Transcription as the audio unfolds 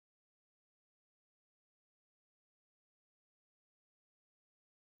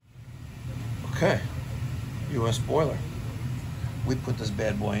Okay, US boiler. We put this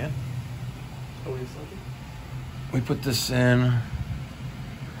bad boy in. Oh, wait a second. We put this in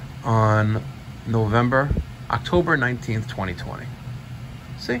on October 19th, 2020.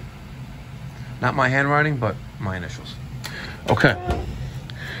 See? Not my handwriting, but my initials. Okay.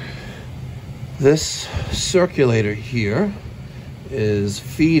 This circulator here is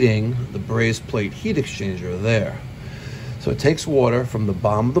feeding the brazed plate heat exchanger there. So it takes water from the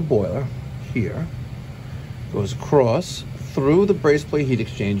bottom of the boiler here, goes across through the brazed plate heat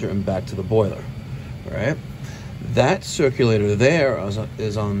exchanger and back to the boiler, right? That circulator there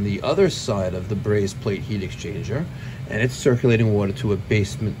is on the other side of the brazed plate heat exchanger, and it's circulating water to a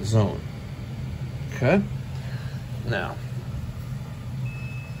basement zone. Okay? Now,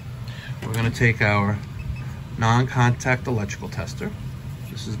 we're going to take our non-contact electrical tester.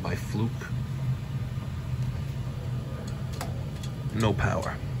 This is by Fluke. No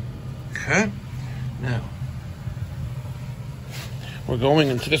power. Okay? Now, we're going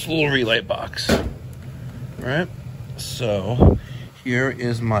into this little relay box. Right? So, here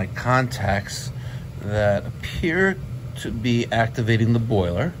is my contacts that appear to be activating the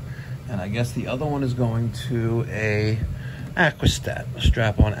boiler. And I guess the other one is going to a aquastat, a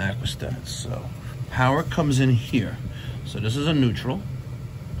strap-on aquastat. So power comes in here. So this is a neutral.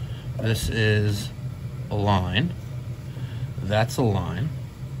 This is a line. That's a line.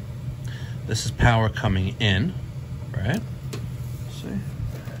 This is power coming in, right? Let's see.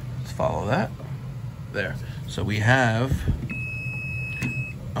 Let's follow that. There. So we have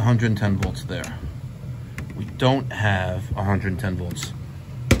 110 volts there. We don't have 110 volts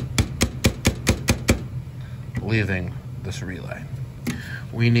leaving this relay.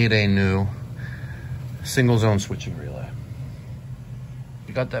 We need a new single zone switching relay.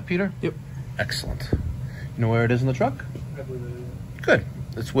 You got that, Peter? Yep. Excellent. You know where it is in the truck? I believe it is. Good.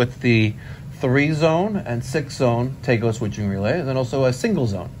 It's with the 3 zone and 6 zone Taco switching relay, and then also a single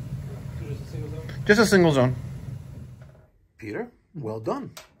zone. Just a single zone? Just a single zone. Peter, well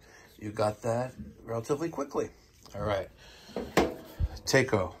done. You got that relatively quickly. All right.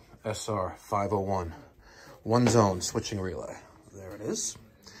 Taco SR501. 1 zone switching relay. There it is.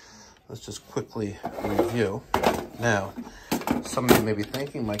 Let's just quickly review. Now, some of you may be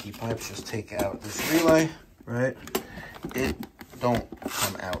thinking, Mikey Pipes, just take out this relay, right? It don't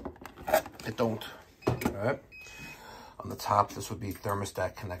come out. It don't, right? On the top, this would be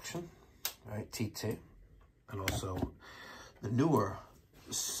thermostat connection, right? TT. And also, the newer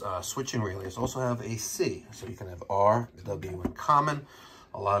switching relays also have a C. So you can have R, W in common.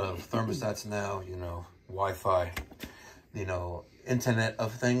 A lot of thermostats now, you know, Wi-Fi, you know, Internet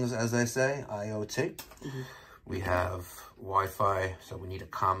of Things, as they say, IoT. Mm-hmm. We have Wi-Fi, so we need a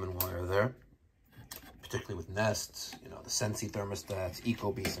common wire there, particularly with Nests, you know, the Sensi thermostats,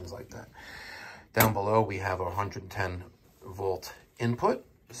 Ecobee, things like that. Down below, we have our 110 volt input,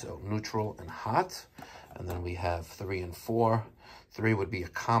 so neutral and hot. And then we have 3 and 4. 3 would be a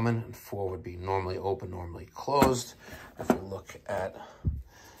common, and 4 would be normally open, normally closed. If you look at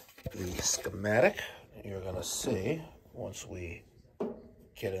the schematic, you're going to see, once we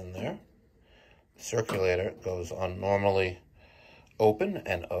get in there, the circulator goes on normally open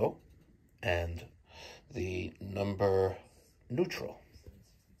and O, and the number neutral,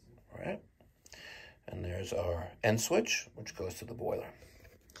 right? And there's our end switch, which goes to the boiler.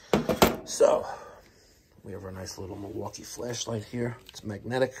 So, we have our nice little Milwaukee flashlight here. It's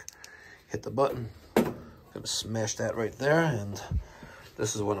magnetic. Hit the button. I'm going to smash that right there, and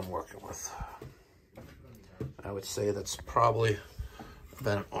this is what I'm working with. I would say that's probably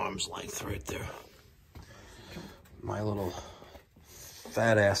about an arm's length right there. My little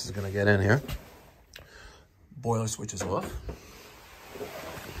fat ass is going to get in here. Boiler switch is off.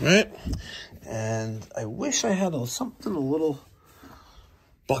 Right? And I wish I had something, a little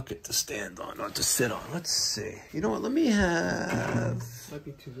bucket to stand on or to sit on. Let's see. You know what? Let me have... Might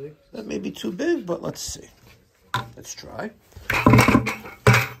be too big. That may be too big, but let's see. Let's try.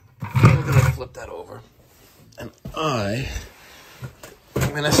 We're going to flip that over. And I'm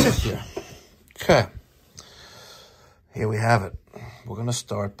going to sit here. Okay. Here we have it. We're going to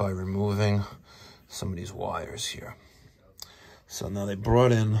start by removing some of these wires here. So now they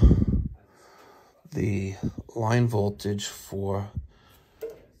brought in the line voltage for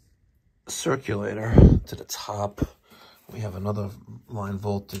circulator to the top. We have another line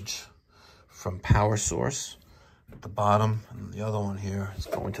voltage from power source at the bottom, and the other one here is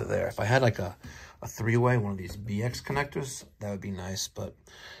going to there. If I had like a 3-way, one of these BX connectors, that would be nice, but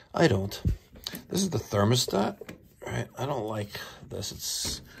I don't. This is the thermostat, right? I don't like this.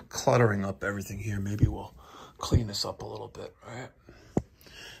 It's cluttering up everything here. Maybe we'll clean this up a little bit, right?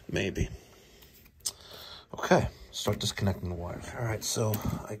 Maybe. Okay, start disconnecting the wires. All right, so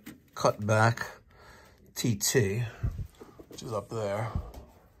I cut back TT, which is up there.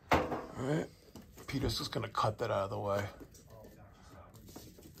 All right, Peter's just gonna cut that out of the way.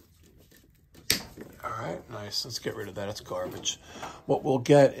 All right, nice. Let's get rid of that. It's garbage. What we'll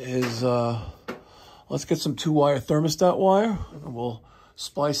get is, let's get some 2-wire thermostat wire, and we'll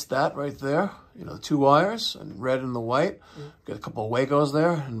splice that right there. You know, the 2 wires, and red and the white. Get a couple of Wagos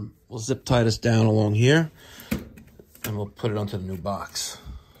there, and we'll zip tie this down along here, and we'll put it onto the new box.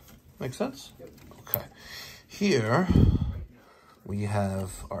 Make sense? Yep. Okay. Here, we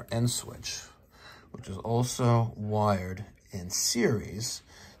have our end switch, which is also wired in series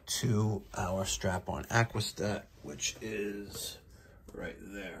to our strap-on aquastat, which is right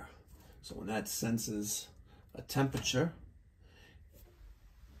there. So when that senses a temperature,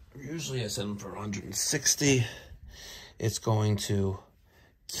 usually I set them for 160, it's going to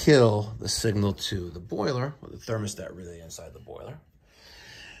kill the signal to the boiler, with the thermostat relay inside the boiler,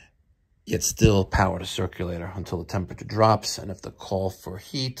 yet still power the circulator until the temperature drops. And if the call for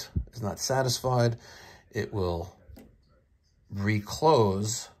heat is not satisfied, it will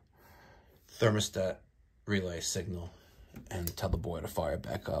reclose thermostat relay signal and tell the boiler to fire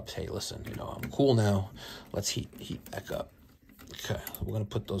back up. Hey, listen, you know, I'm cool now. Let's heat back up. Okay, we're gonna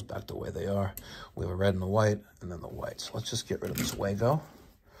put those back the way they are. We have a red and the white, and then the white. So let's just get rid of this Wago.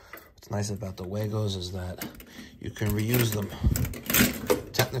 What's nice about the Wagos is that you can reuse them.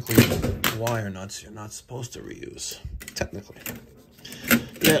 Technically, wire nuts you're not supposed to reuse, technically.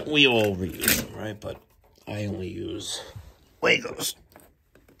 Yeah, we all reuse them, right? But I only use Wagos.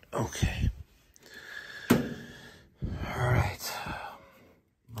 Okay. All right.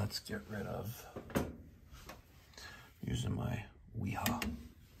 Let's get rid of, using my Weehaw,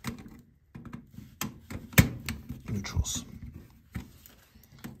 neutrals.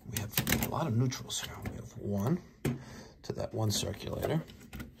 We have a lot of neutrals here. We have one to that one circulator,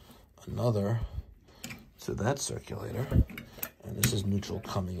 another to that circulator, and this is neutral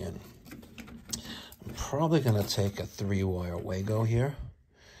coming in. I'm probably gonna take a 3-wire Wago here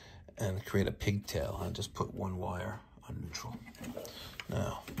and create a pigtail and just put 1 wire on neutral.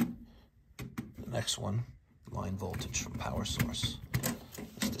 Now, the next one, line voltage from power source.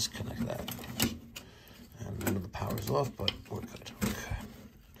 Let's disconnect that. And none of the power's off, but we're good. Okay.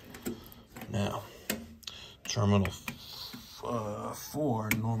 Now, terminal 4,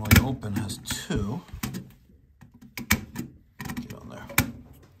 normally open, has 2. Get on there.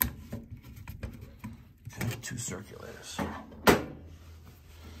 Okay, 2 circulators.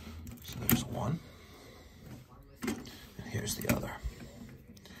 So there's one. And here's the other.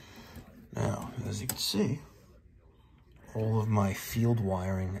 Now, as you can see, all of my field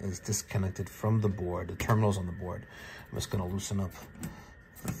wiring is disconnected from the board, the terminals on the board. I'm just going to loosen up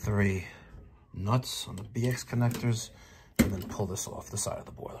the 3 nuts on the BX connectors and then pull this off the side of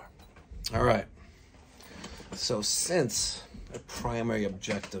the boiler. All right. So since the primary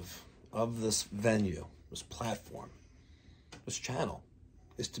objective of this venue, this platform, this channel,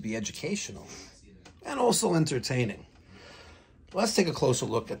 is to be educational and also entertaining, let's take a closer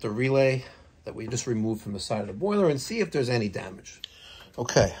look at the relay that we just removed from the side of the boiler and see if there's any damage.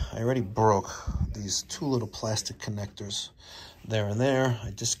 Okay, I already broke these 2 little plastic connectors there and there.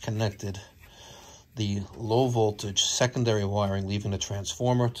 I disconnected the low voltage secondary wiring, leaving the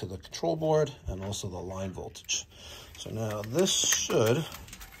transformer to the control board and also the line voltage. So now this should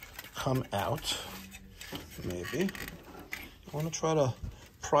come out, maybe. I want to try to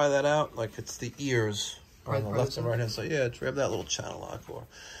pry that out like it's the ears on the left and right hand side. Yeah, grab that little channel lock, or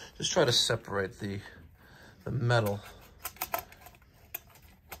just try to separate the metal.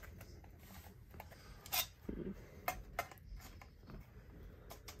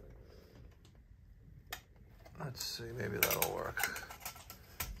 Let's see, maybe that'll work.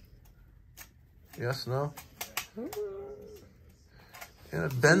 Yes, no? Yeah,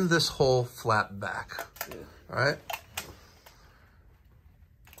 bend this whole flap back, all right?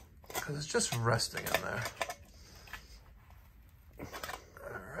 Because it's just resting in there.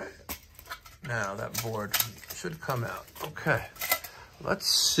 All right. Now that board should come out. Okay. Let's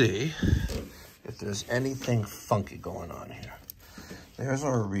see if there's anything funky going on here. There's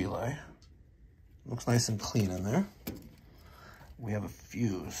our relay. Looks nice and clean in there. We have a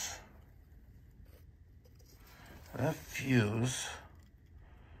fuse. That fuse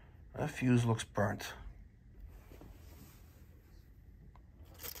looks burnt.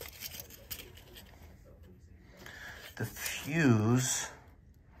 The fuse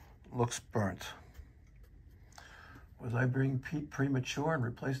looks burnt. Was I being premature and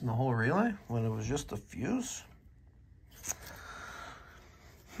replacing the whole relay when it was just a fuse?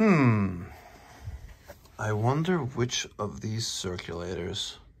 I wonder which of these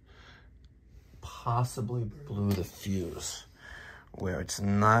circulators possibly blew the fuse, where it's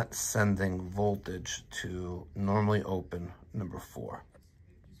not sending voltage to normally open number 4.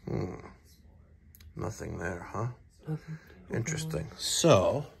 Nothing there, huh? Nothing. Interesting.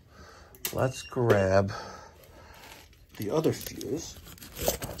 So, let's grab the other fuse,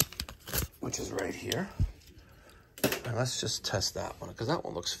 which is right here. And let's just test that one, because that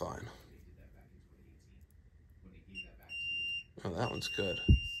one looks fine. Oh, that one's good.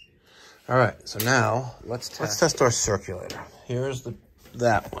 All right, so now let's test our circulator. Here's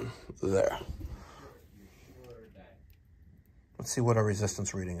that one there. Let's see what our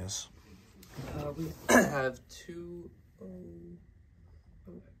resistance reading is. We have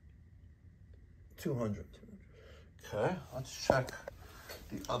 200. Okay, let's check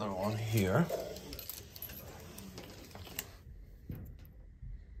the other one here.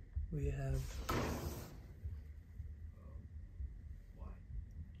 We have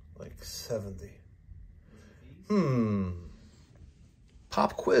like 70.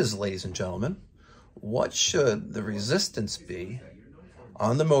 Pop quiz, ladies and gentlemen. What should the resistance be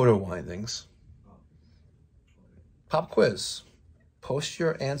on the motor windings? Pop quiz. Post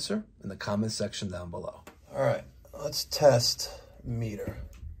your answer in the comment section down below. All right, let's test meter.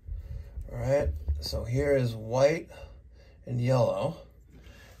 All right, so here is white and yellow.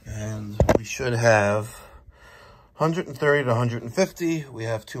 And we should have 130 to 150. We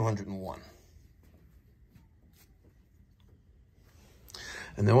have 201.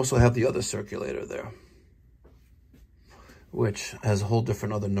 And they also have the other circulator there, which has a whole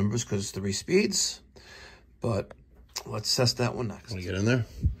different other numbers because it's 3 speeds. But let's test that one next. Want to get in there?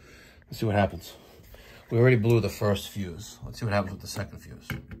 Let's see what happens. We already blew the first fuse. Let's see what happens with the second fuse.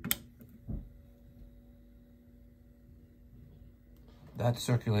 That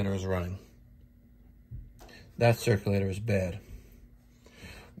circulator is running. That circulator is bad.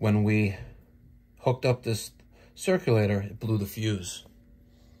 When we hooked up this circulator, it blew the fuse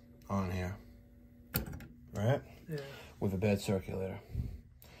on here. Right? Yeah. With a bad circulator.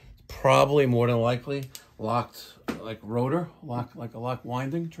 It's probably more than likely locked like rotor, like a lock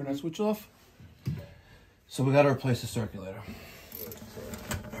winding. Turn that switch off. So we got to replace the circulator.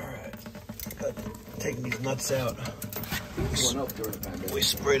 All right. Taking these nuts out. We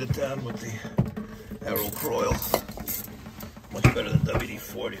sprayed it down with the Aero Coil. Much better than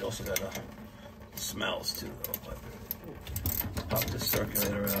WD-40. Also got smells too, though. But pop this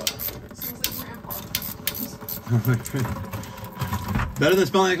circulator out. Better than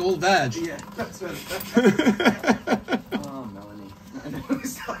smelling like old badge. Yeah, that's what. Oh, Melanie.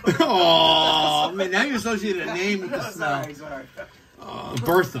 Oh man, now you associated a name with the smell. Sorry.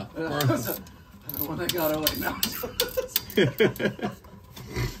 Bertha. When I got her, like, no.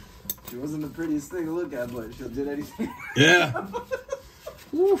 She wasn't the prettiest thing to look at, but she did anything. Yeah.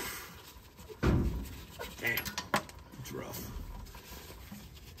 Oof. Damn. It's rough.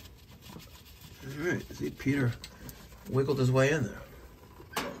 All right. See, Peter wiggled his way in there.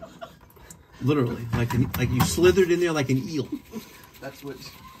 Literally, like you slithered in there like an eel. That's what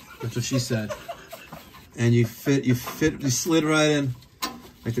she said. And you slid right in,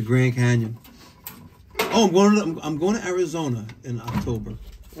 like the Grand Canyon. Oh, I'm going to Arizona in October.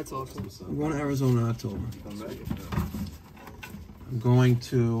 That's awesome. I'm going to Arizona in October. I'm going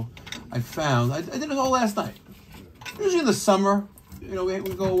to. I did it all last night. Usually in the summer, you know, we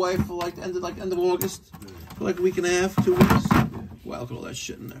go away for like the end of August, for like a week and a half, 2 weeks. Wow, look at all that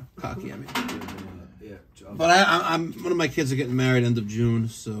shit in there. Cocky, I mean. Yeah. But I'm one of my kids are getting married end of June,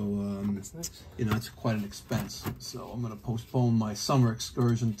 so you know, it's quite an expense. So I'm gonna postpone my summer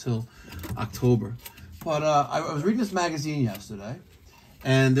excursion till October. But I was reading this magazine yesterday,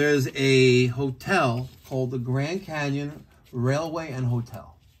 and there's a hotel called the Grand Canyon Railway and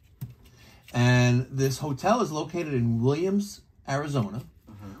Hotel. And this hotel is located in Williams, Arizona,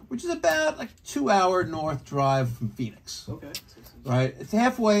 which is about like 2-hour north drive from Phoenix. Okay. Right? It's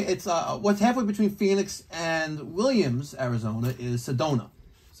halfway. It's what's halfway between Phoenix and Williams, Arizona, is Sedona.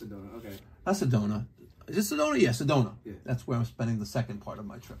 Sedona, okay. Not Sedona. Is it Sedona? Yeah, Sedona. Yeah. That's where I'm spending the second part of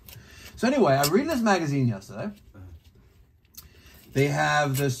my trip. So anyway, I read this magazine yesterday. They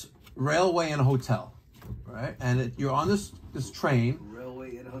have this railway and hotel, right? And you're on this train.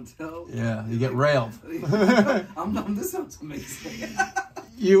 Railway and hotel? Yeah, you get railed. This sounds amazing.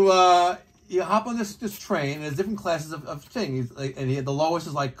 You hop on this train, and there's different classes of things. And the lowest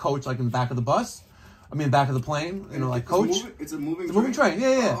is like coach, like in the back of the bus. I mean, back of the plane, you know, like coach. It's a moving train.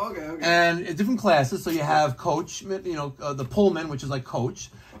 Yeah. Oh, okay. And it's different classes. So you have coach, you know, the Pullman, which is like coach.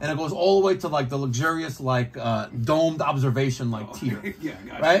 And it goes all the way to like the luxurious, like domed observation, like tier. Yeah,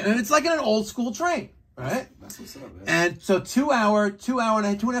 got it. Right? And it's like in an old school train. right? That's what's up, man. And so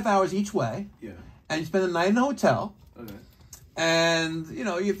 2.5 hours each way. Yeah. And you spend the night in a hotel. Okay. And, you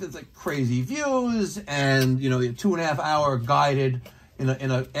know, it's like crazy views and, you know, 2.5 hour guided in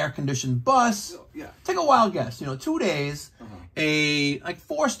a air-conditioned bus. Yeah. Take a wild guess, you know, 2 days, like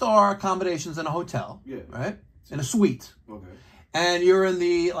 4-star accommodations in a hotel, right? In a suite. Okay. And you're in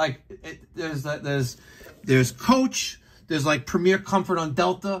the, like, there's coach, there's like Premier Comfort on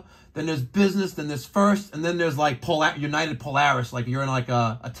Delta, then there's business, then there's first, and then there's like United Polaris, like you're in like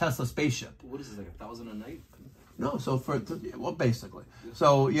a Tesla spaceship. What is this, like $1,000 a night? No, so well, basically.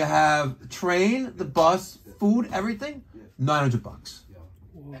 So you have train, the bus, food, everything, $900.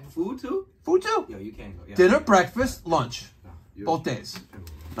 Yeah. Food too? Food too. Yo, you can't go. Yeah. Dinner, breakfast, lunch, both days.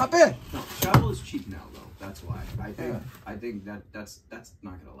 Not bad. No, travel is cheap now, though. That's why. I think that's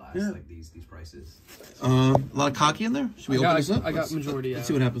not gonna last. Like these prices. A lot of cocky in there. Should we open this up? I got majority. Let's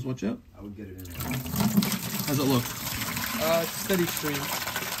see what happens. Watch out. I would get it in there. How's it look? Steady stream.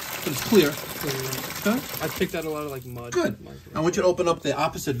 But it's clear. Okay. I picked out a lot of like mud. Good. I want you to open up the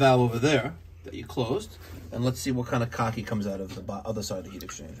opposite valve over there that you closed, and let's see what kind of cocky comes out of the other side of the heat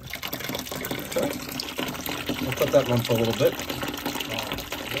exchanger. Okay. We'll let that run for a little bit.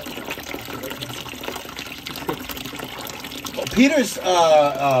 Well, Peter's,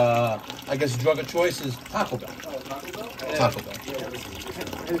 I guess, drug of choice is Taco Bell. Oh, Taco Bell? Yeah. Taco Bell. Yeah, I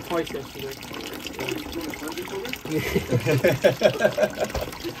had it twice yesterday.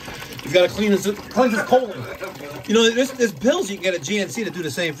 He's got to clean his colon. You know, there's pills you can get at GNC to do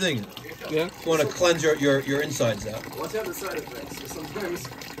the same thing. Yeah. You want to cleanse your insides out. Watch out the side effects. Sometimes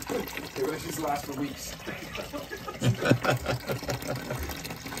they just last for weeks.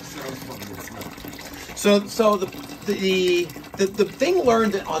 So the thing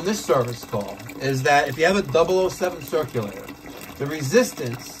learned on this service call is that if you have a 007 circulator, the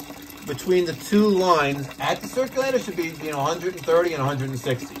resistance between the two lines at the circulator should be 130 and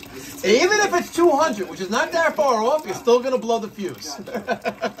 160. Even if it's 200, which is not that far off, you're still going to blow the fuse.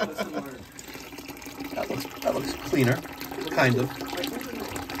 that looks cleaner, kind of.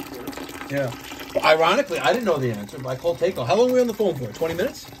 Yeah. Well, ironically, I didn't know the answer, but I called Taco. How long were we on the phone for? 20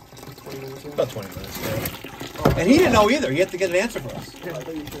 minutes? 20 minutes. About 20 minutes, yeah. And he didn't know either. He had to get an answer for us.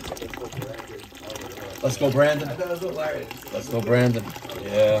 Let's go, Brandon. Let's go, Brandon.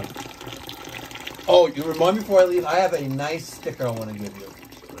 Yeah. Oh, you remind me before I leave, I have a nice sticker I want to give you.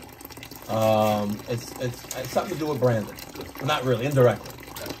 It's something to do with Brandon. Well, not really, indirectly.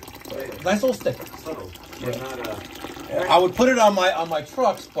 Nice little sticker. Yeah. I would put it on my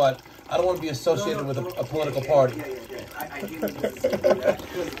trucks, but I don't want to be associated with a political party.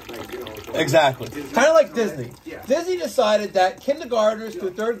 Exactly. Kind of like Disney. Disney decided that kindergartners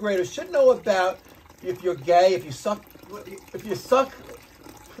to 3rd graders should know about if you're gay, if you suck,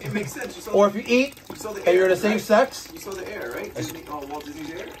 it makes sense. Or if you eat, and you're the same sex. You saw the air, right? Disney, Walt Disney's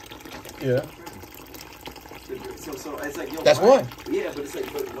air? Yeah. So it's like, that's why. Yeah, but it's like,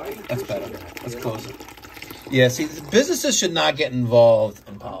 why are you That's better. Let's close it. Yeah, see, businesses should not get involved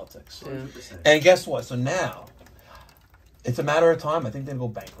in politics. Yeah. And guess what? So now, it's a matter of time. I think they'll go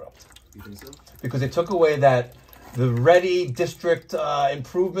bankrupt. You think so? Because they took away the Ready District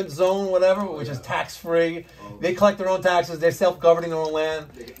Improvement Zone, whatever, which is tax-free. They collect their own taxes. They're self-governing their own land.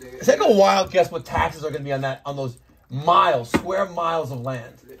 Take a wild guess what taxes are going to be on those square miles of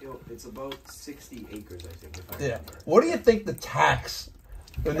land. It's about 60 acres, I think. If I remember. What do you think the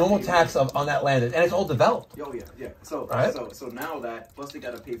normal tax on that land is? And it's all developed. Oh, yeah. So, right? so now that, plus they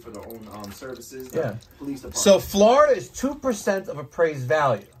got to pay for their own services. Police department. So Florida is 2% of appraised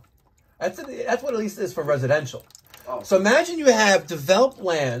value. That's what at least it is for residential. Oh. So imagine you have developed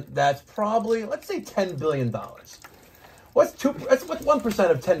land that's probably, let's say, $10 billion. What's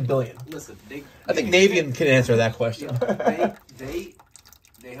 1% of $10 billion? Listen, I think Navian can answer that question.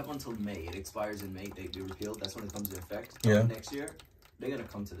 They have until May. It expires in May. They repealed. That's when it comes into effect. Yeah. Next year, they're gonna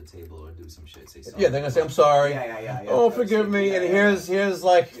come to the table or do some shit. Say sorry. Yeah, they're gonna say, "I'm sorry." Yeah. Oh, forgive me. And here's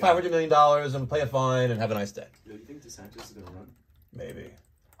like $500 million, and pay a fine, and have a nice day. Do you think DeSantis is gonna run? Maybe,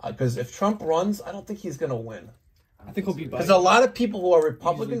 because if Trump runs, I don't think he's gonna win. I think he'll be. Because a lot of people who are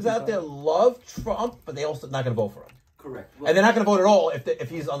Republicans out there love Trump, but they also not gonna vote for him. Correct. Well, and they're not gonna vote at all if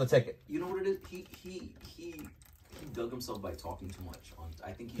he's on the ticket. You know what it is? He dug himself by talking too much.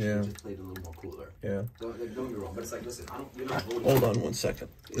 I think he should have just played a little more cooler. Yeah. Don't get me wrong, but it's like, listen, you're not voting. Hold on 1 second.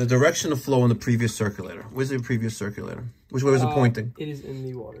 The direction of flow in the previous circulator. Where's the previous circulator? Which way was it pointing? It is in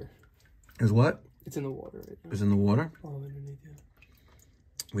the water. Is what? It's in the water right now. It's in the water? Oh, underneath, yeah.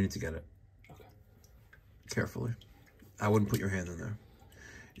 We need to get it. Okay. Carefully. I wouldn't put your hand in there.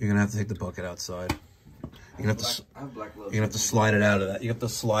 You're going to have to take the bucket outside. You're gonna have to. I have black gloves. You're gonna have to slide it out of that. You have to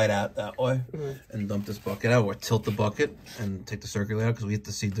slide out that way and dump this bucket out, or tilt the bucket and take the circulator out because we have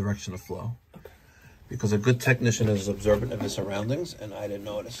to see direction of flow. Because a good technician is observant of his surroundings, and I didn't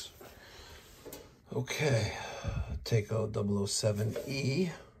notice. Okay, Taco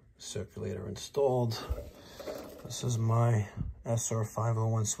 007E circulator installed. This is my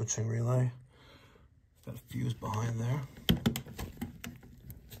SR501 switching relay. Got a fuse behind there.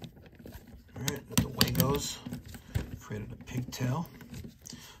 All right, got the Wagos. Created a pigtail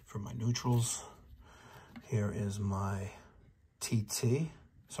for my neutrals. Here is my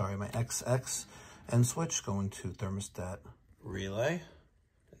my XX end switch going to thermostat relay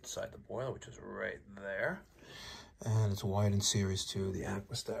inside the boiler, which is right there. And it's wired in series to the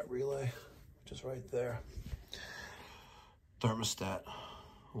aquastat relay, which is right there. Thermostat,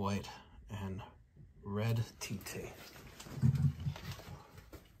 white and red TT.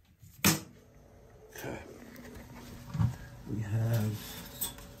 Okay. We have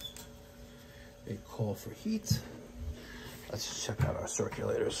a call for heat. Let's check out our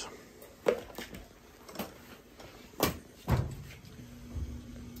circulators.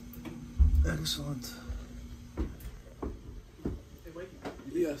 Excellent.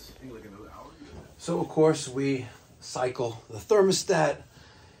 Yes. So of course we cycle the thermostat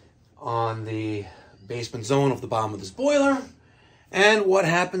on the basement zone of the bottom of this boiler. And what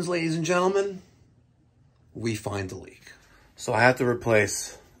happens, ladies and gentlemen? We find a leak. So I have to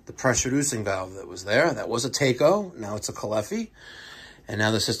replace the pressure reducing valve that was there. That was a Taco, now it's a Calefi. And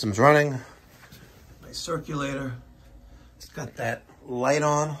now the system's running. My circulator, it's got that light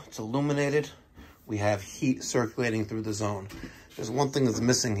on, it's illuminated. We have heat circulating through the zone. There's one thing that's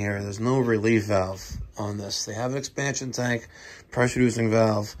missing here. There's no relief valve on this. They have an expansion tank, pressure reducing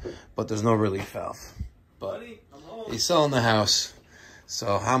valve, but there's no relief valve. But he's selling the house.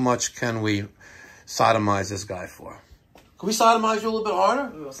 So how much can we sodomize this guy for? Can we sodomize you a little bit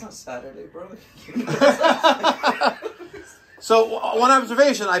harder? Oh, it's not Saturday, brother. So one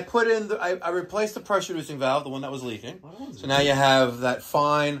observation, I put in, I replaced the pressure reducing valve, the one that was leaking. So now you have that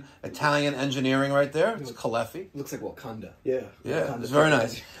fine Italian engineering right there. It's Calefi. Looks like Wakanda. Yeah. Yeah, Wakanda. it's very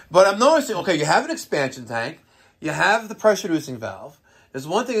nice. But I'm noticing, okay, you have an expansion tank, you have the pressure reducing valve. There's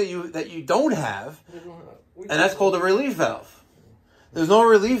one thing that you don't have, and that's called a relief valve. There's no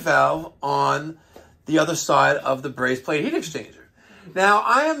relief valve on the other side of the brazed plate heat exchanger. Now,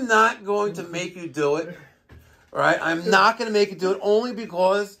 I am not going to make you do it. All right, I'm not going to make you do it only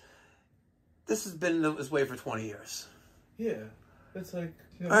because this has been this way for 20 years. Yeah, it's like,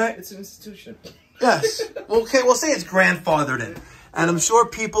 you know, all right. It's an institution. Yes. Okay, we'll say it's grandfathered in. And I'm sure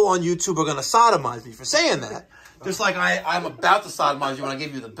people on YouTube are going to sodomize me for saying that. Just like I'm about to sodomize you when I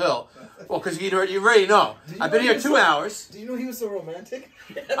give you the bill. Well, because you already know. I've been here 2 hours. Do you know he was so romantic?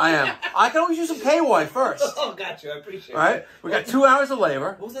 I am. I can always use some KY first. Oh, gotcha. I appreciate it. All right? We got 2 hours of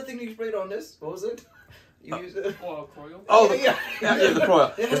labor. What was that thing you sprayed on this? What was it? You used it? Croyle. Oh, yeah, the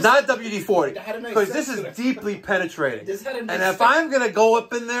Croyle. It's not a WD-40. Nice because this is deeply penetrating. Nice and if I'm going to go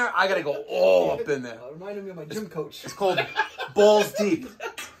up in there, I got to go all up in there. Reminded me of my gym coach. It's called balls deep.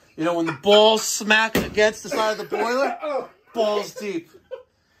 You know, when the balls smack against the side of the boiler, balls deep.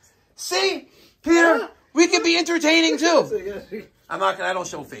 See, Peter, we can be entertaining too. I don't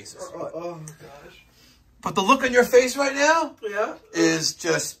show faces. Oh gosh. But the look on your face right now, yeah, is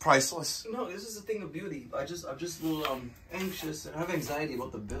just priceless. No, this is the thing of beauty. I'm just a little anxious and I have anxiety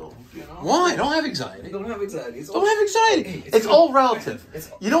about the bill. You know? Why? Don't have anxiety. Don't have anxiety. Don't have anxiety. It's all relative.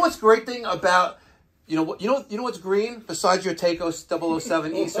 You know what's great thing about you know what's green besides your Taco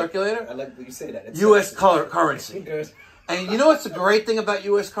 007E circulator? I like when you say that. It's U.S. currency. Good. And you know what's the great thing about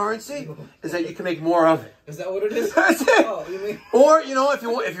U.S. currency is that you can make more of it. Is that what it is? That's it. Oh, you mean? Or if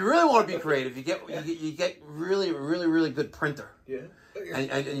you really want to be creative, you get really good printer. Yeah.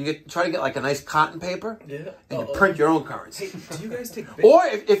 And you try to get like a nice cotton paper. Yeah. And you print your own currency. Hey, do you guys take Bitcoin? Or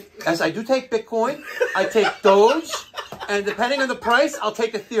if as I do take Bitcoin, I take Doge, and depending on the price, I'll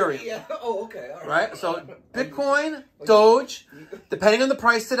take Ethereum. Yeah. Oh, okay. All right. So Bitcoin, Doge, depending on the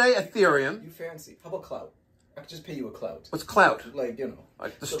price today, Ethereum. You fancy? How about clout? I could just pay you a clout. What's clout? Like, you know.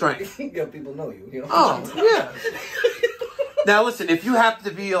 Like the strength. Yeah, people know you, you know. Oh, yeah. Now, listen, if you happen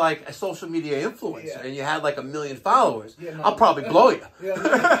to be like a social media influencer and you had like 1 million followers, I'll probably blow you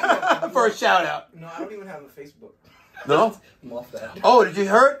for a shout out. No, I don't even have a Facebook. No? I'm off that. Oh, did you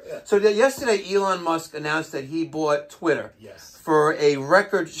hear? Yeah. So yesterday, Elon Musk announced that he bought Twitter for a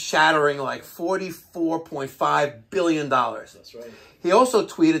record-shattering like $44.5 billion. That's right. He also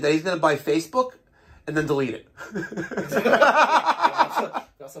tweeted that he's going to buy Facebook and then delete it.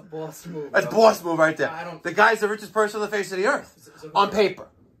 That's a boss move. That's boss move right there. The guy's the richest person on the face of the earth. On paper.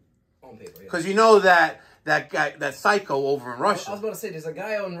 On paper, yeah. Because you know that that guy, that psycho over in Russia. I was about to say, there's a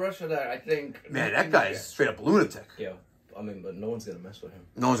guy out in Russia that I think... Man, that guy is straight up a lunatic. Yeah, I mean, but no one's gonna mess with him.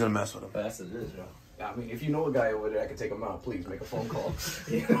 No one's gonna mess with him. But that's what it is, yo. I mean, if you know a guy over there that can take him out, please make a phone call.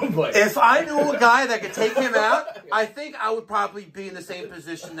 You know, but if I knew a guy that could take him out, I think I would probably be in the same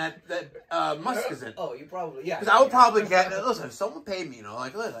position that Musk is in. Oh, you probably, yeah. Because I would probably get, listen, if someone paid me, you know,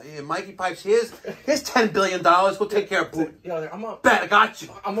 like, listen, Mikey Pipes, here's $10 billion, go take care of Putin. Yo, Bet, I got you.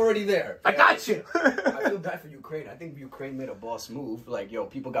 I'm already there. I got you. I feel bad for Ukraine. I think Ukraine made a boss move. Like, yo,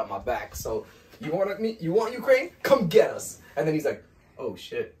 people got my back. So, you want Ukraine? Come get us. And then he's like, oh,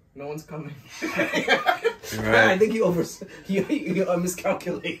 shit. No one's coming. Right. I think he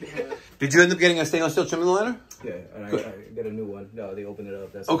miscalculated. Did you end up getting a stainless steel trim liner? Yeah, and I got a new one. No, they opened it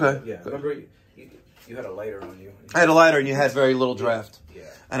up. That's okay. Yeah, good. Remember you had a lighter on you. I had a lighter and you had very little draft. Yeah.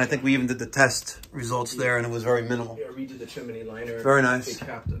 And I think we even did the test results there and it was very minimal. Yeah, redid the chimney liner. Very nice.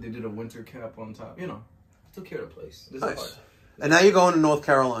 They did a winter cap on top. You know, took care of the place. This nice. is hard. And now you're going to North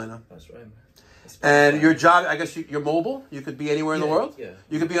Carolina. That's right, man. And your job, I guess you're mobile. You could be anywhere in the world. Yeah.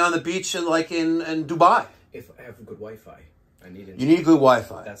 You could be on the beach in Dubai. If I have good Wi-Fi, I need it. You need good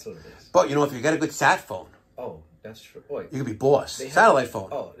Wi-Fi. That's what it is. But you know, if you get a good sat phone. Oh, that's true. Wait. You could be boss. Satellite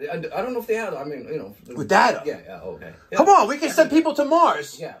phone. Oh, I don't know if they have. I mean, you know. With data. Yeah. Okay. Yeah. Come on, we can send people to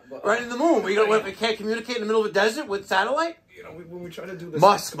Mars. Yeah. But, right in the moon. We can't communicate in the middle of the desert with satellite. You know, when we try to do this.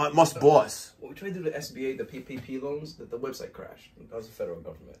 Musk boss. When we tried to do the SBA, the PPP loans, the website crashed. That was the federal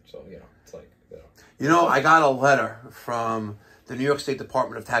government. So, you know, it's like, You know, I got a letter from the New York State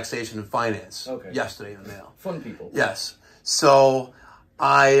Department of Taxation and Finance yesterday in the mail. Fun people. Yes. So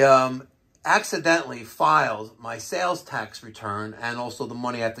I accidentally filed my sales tax return and also the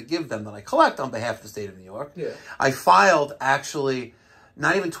money I have to give them that I collect on behalf of the state of New York. Yeah. I filed actually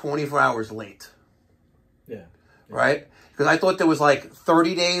not even 24 hours late. Yeah. Right? Because I thought there was like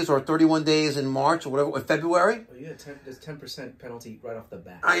 30 days or 31 days in March or whatever, or February. Oh, yeah, there's 10% penalty right off the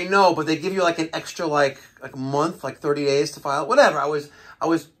bat. I know, but they give you like an extra like a month, like 30 days to file. Whatever. I was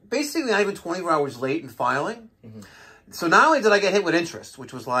basically not even 24 hours late in filing. Mm-hmm. So not only did I get hit with interest,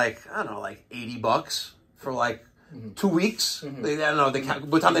 which was like, I don't know, like $80 for like 2 weeks. Mm-hmm. I don't know,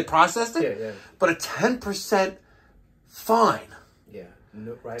 by the time they processed it. Yeah. But a 10% fine. Yeah.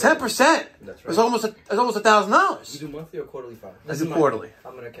 No, right 10%. That's right. It's almost $1,000. You do monthly or quarterly file? I do quarterly.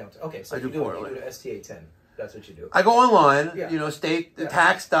 I'm an accountant. Okay, so I do quarterly. You do the STA 10. That's what you do. I go online, Yeah. you know,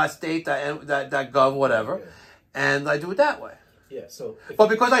 tax.state.gov, whatever, and I do it that way. Yeah. So. But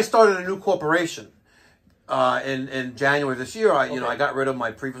because I started a new corporation in January of this year, I got rid of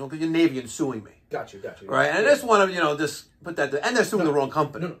my previous one because you're Navy and suing me. Got you. Right, and I just want to, just put that, and they're suing the wrong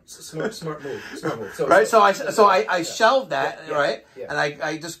company. No, smart move. Right, so I shelved that, right, and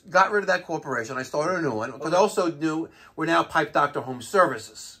I just got rid of that corporation. I started a new one because I also knew we're now Pipe Doctor Home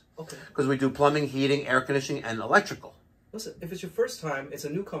Services. Okay. Because we do plumbing, heating, air conditioning, and electrical. Listen, if it's your first time, it's a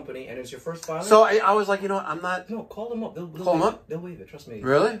new company, and it's your first filing. So I was like, I'm not. No, call them up. They'll call them up. They'll waive it. Trust me.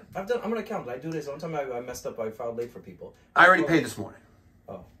 Really? I'm an accountant. I do this. One time I messed up. I filed late for people. I already paid this morning.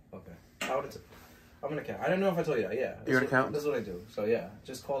 Oh, okay. I'm an accountant. I don't know if I told you that. Yeah. You're an accountant? That's what I do. So, yeah.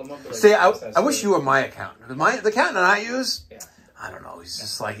 Just call them up. Like, see, I wish you were my accountant. Because the accountant that I use, I don't know. He's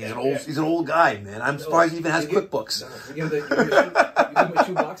just like, he's an old guy, man. I'm surprised he even has QuickBooks. You give him a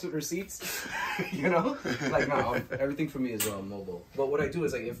shoebox with receipts. Like, no, everything for me is mobile. But what I do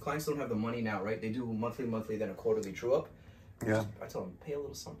is, like, if clients don't have the money now, right, they do monthly, then a quarterly true up. Yeah. I tell them, pay a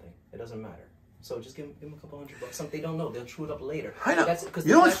little something. It doesn't matter. So just give them a couple $100. Something they don't know, they'll true it up later. I know.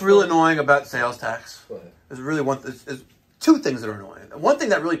 You know what's really annoying about sales tax? There's really there's two things that are annoying. One thing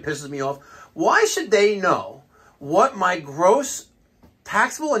that really pisses me off: why should they know what my gross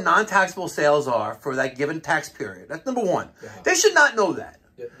taxable and non-taxable sales are for that given tax period? That's number one. Yeah. They should not know that,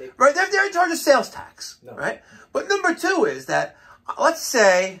 right? They're in charge of sales tax, right? But number two is that let's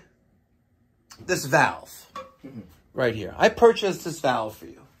say this valve right here. I purchased this valve for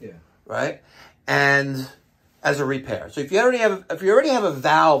you, right? And as a repair. So if you already have a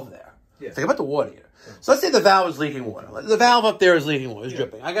valve there, think about the water here. So let's say the valve is leaking water. The valve up there is leaking water, it's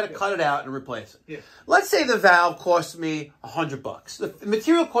dripping. I got to cut it out and replace it. Let's say the valve costs me $100. The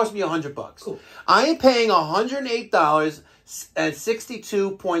material costs me $100. Cool. I am paying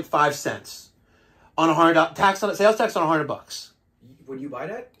 $108.62.5 on $100 tax on it, sales tax on $100. When you buy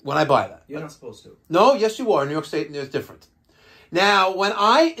that? When I buy that. You're not supposed to. No, yes you are. In New York State, it's different. Now, when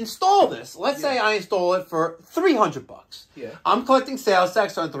I install this, let's say I install it for $300. I'm collecting sales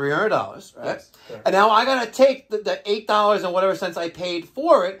tax on $300, right? Yes, and now I got to take the $8 and whatever cents I paid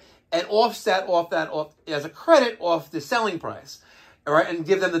for it and offset off as a credit off the selling price. all right, and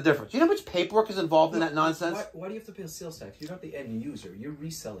give them the difference. You know how much paperwork is involved in that nonsense? Why do you have to pay a sales tax? You're not the end user. You're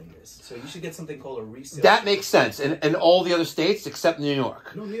reselling this. So you should get something called a resale. That makes sense in all the other states except New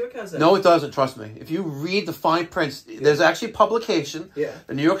York. No, New York has that. No, it doesn't. Trust me. If you read the fine prints, there's actually a publication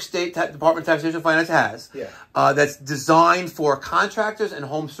the New York State Department of Taxation and Finance has that's designed for contractors and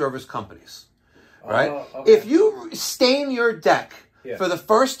home service companies. Right? Okay. If you stain your deck for the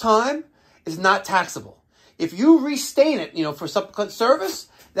first time, it's not taxable. If you restain it, you know, for subsequent service,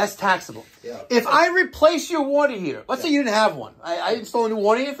 that's taxable. Yeah. If I replace your water heater, let's say you didn't have one. I install a new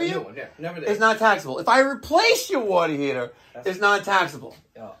water heater for you. One, never did. It's not taxable. If I replace your water heater, it's not taxable.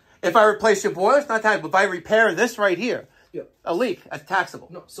 Yeah. If I replace your boiler, it's not taxable. If I repair this right here, a leak, that's taxable.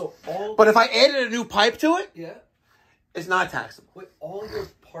 No, so but if I added a new pipe to it, it's not taxable. Wait, all your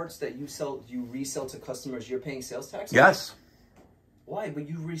parts that you resell to customers, you're paying sales tax? Yes. Why? But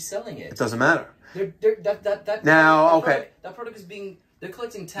you're reselling it. It doesn't matter. That product is being, they're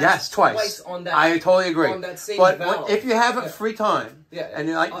collecting tax twice on that. I totally agree. On that same but if you have free time, and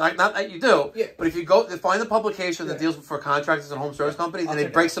you're like not that you do, but if you go find the publication that deals for contractors and home service companies, and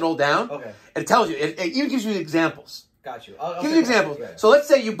it breaks it all down, it tells you, it even gives you examples. Got you. Give you examples. So let's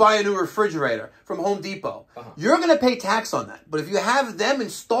say you buy a new refrigerator from Home Depot. You're going to pay tax on that. But if you have them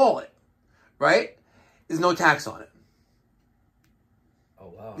install it, right, there's no tax on it.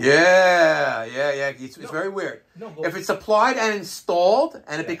 Oh, wow. Yeah. It's very weird. No, if it's applied and installed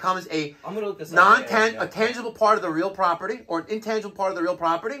and it becomes a tangible part of the real property or an intangible part of the real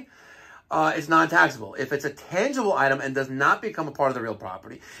property, it's non-taxable. If it's a tangible item and does not become a part of the real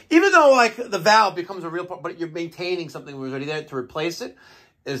property, even though like the valve becomes a real part, but you're maintaining something that was already there to replace it,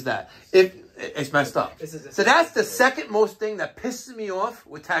 it's messed up. So that's the second most thing that pisses me off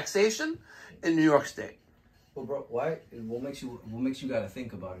with taxation in New York State. Well, bro, what makes you gotta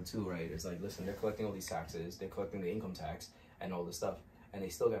think about it too, right? It's like, listen, they're collecting all these taxes, they're collecting the income tax and all this stuff, and they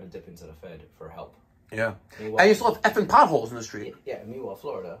still gotta dip into the Fed for help. Yeah. And you still have effing potholes in the street. Yeah, meanwhile,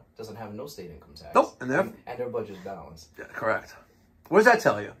 Florida doesn't have no state income tax. Nope. And their budget's balanced. Yeah, correct. What does that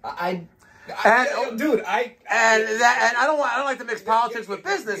tell you? I don't like to mix politics with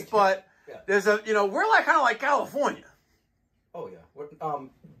business, but there's we're like kind of like California. Oh yeah.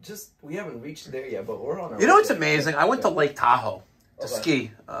 We haven't reached there yet, but we're on our way. You know what's amazing? I went to Lake Tahoe to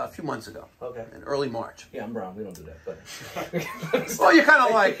ski a few months ago. Okay. In early March. Yeah, I'm brown. We don't do that, but well, you're kind of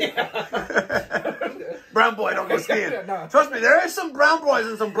like brown boy. Don't go skiing. No. Trust me, there is some brown boys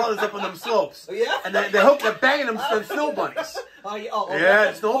and some brothers up on them slopes. Yeah. And they're banging them snow bunnies.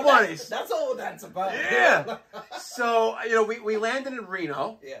 Snow bunnies. That's all that's about. Yeah. So we landed in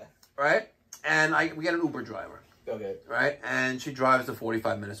Reno. Yeah. Right. And we got an Uber driver. Okay. Right, and she drives the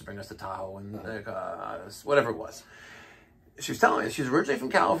 45 minutes to bring us to Tahoe and whatever it was. She was telling me she's originally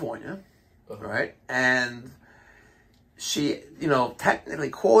from California, right? And she, technically,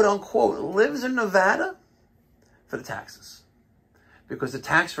 quote unquote, lives in Nevada for the taxes. Because the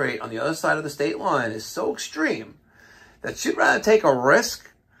tax rate on the other side of the state line is so extreme that she'd rather take a risk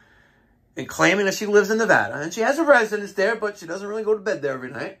in claiming that she lives in Nevada. And she has a residence there, but she doesn't really go to bed there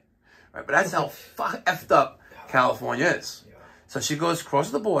every night. Right? But that's how effed up California is. Yeah. So she goes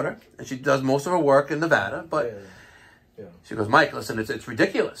across the border and she does most of her work in Nevada, but she goes, Mike, listen, it's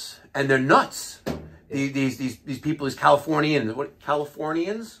ridiculous. And they're nuts. Yeah. These people, these Californians,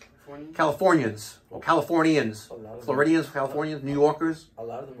 Californians, Floridians, Californians, New Yorkers. A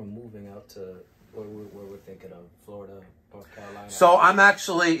lot of them are moving out to where we're thinking of, Florida, North Carolina. So I'm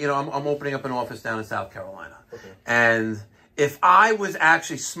actually, I'm opening up an office down in South Carolina. Okay. And if I was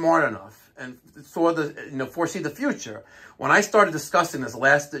actually smart enough and foresee the future, when I started discussing this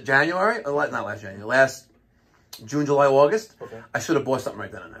last June, July, August, I should have bought something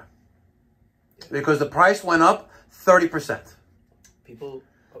right then and there. Yeah. Because the price went up 30%.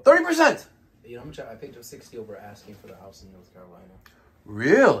 30%. You know how much I paid $60 over asking for the house in North Carolina.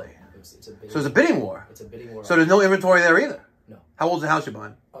 Really? So it's a bidding war. It's a bidding war. So there's no inventory there either. No. How old's the house you're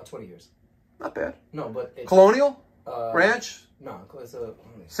buying? 20 years. Not bad. No, but Colonial? Ranch? No, it's a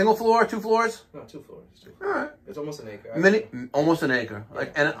single floor, 2 floors. No, 2 floors. All right. It's almost an acre. Almost an acre,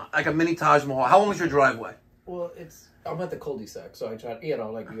 like a mini Taj Mahal. How long is your driveway? Well, I'm at the cul-de-sac, so I try. You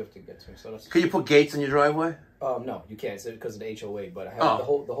have to get to. So that's. Can you put gates in your driveway? No, you can't. It's because of the HOA. But I have the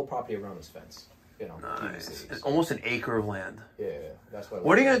whole property around is fenced. Nice. It's almost an acre of land. Yeah, that's why.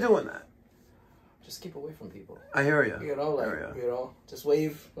 What are you gonna do in that? Just keep away from people. I hear you. Just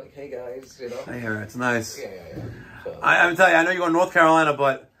wave like, hey guys, I hear it. It's nice. Yeah. So, I'm telling you, I know you're going to North Carolina,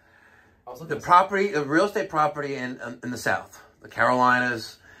 but the real estate property in the South, the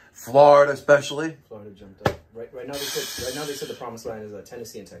Carolinas, Florida especially. Florida jumped up. Right now they said the promised land is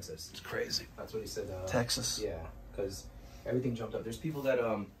Tennessee and Texas. It's crazy. That's what he said. Texas. Yeah, because Everything jumped up. There's people that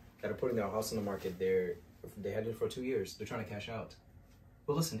are putting their house on the market. They had it for 2 years. They're trying to cash out.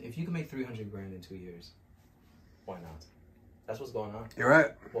 But listen, if you can make 300 grand in 2 years, why not? That's what's going on. You're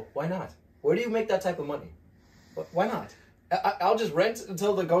right. Well, why not? Where do you make that type of money? Why not? I'll just rent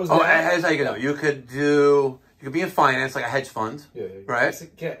until it goes down. Oh, here's how you can know. You could be in finance, like a hedge fund, right?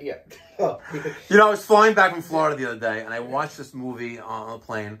 Yeah. Oh. You know, I was flying back from Florida the other day, and I watched this movie on a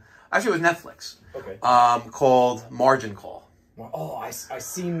plane. Actually, it was Netflix. Okay. Called Margin Call. Oh, I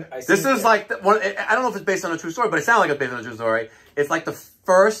seen. This is like one. I don't know if it's based on a true story, but it sounded like it's based on a true story. It's like the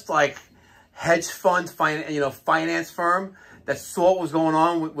first like hedge fund finance firm that saw what was going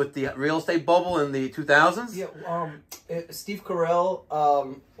on with the real estate bubble in the 2000s. Yeah. Steve Carell.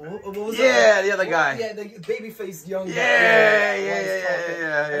 What was that? The other guy. Yeah, the baby-faced young guy.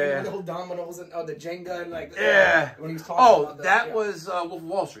 Yeah. The whole dominoes and the Jenga and like. When he was talking about that was Wolf of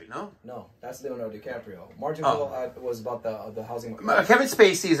Wall Street, no? No, that's Leonardo DiCaprio. Margin Call was about the housing. Kevin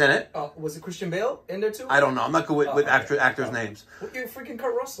Spacey's in it. Was it Christian Bale in there too? I don't know. I'm not good with actors' names. You're freaking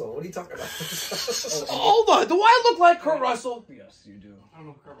Kurt Russell. What are you talking about? Hold on. Do I look like Kurt Russell? Yes, you do. I don't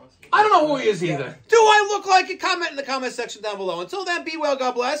know Kurt Russell. I don't know who he is either. Do I look like it? Comment in the comment section down below. Until then, be well.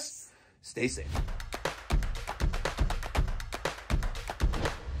 God bless. Stay safe.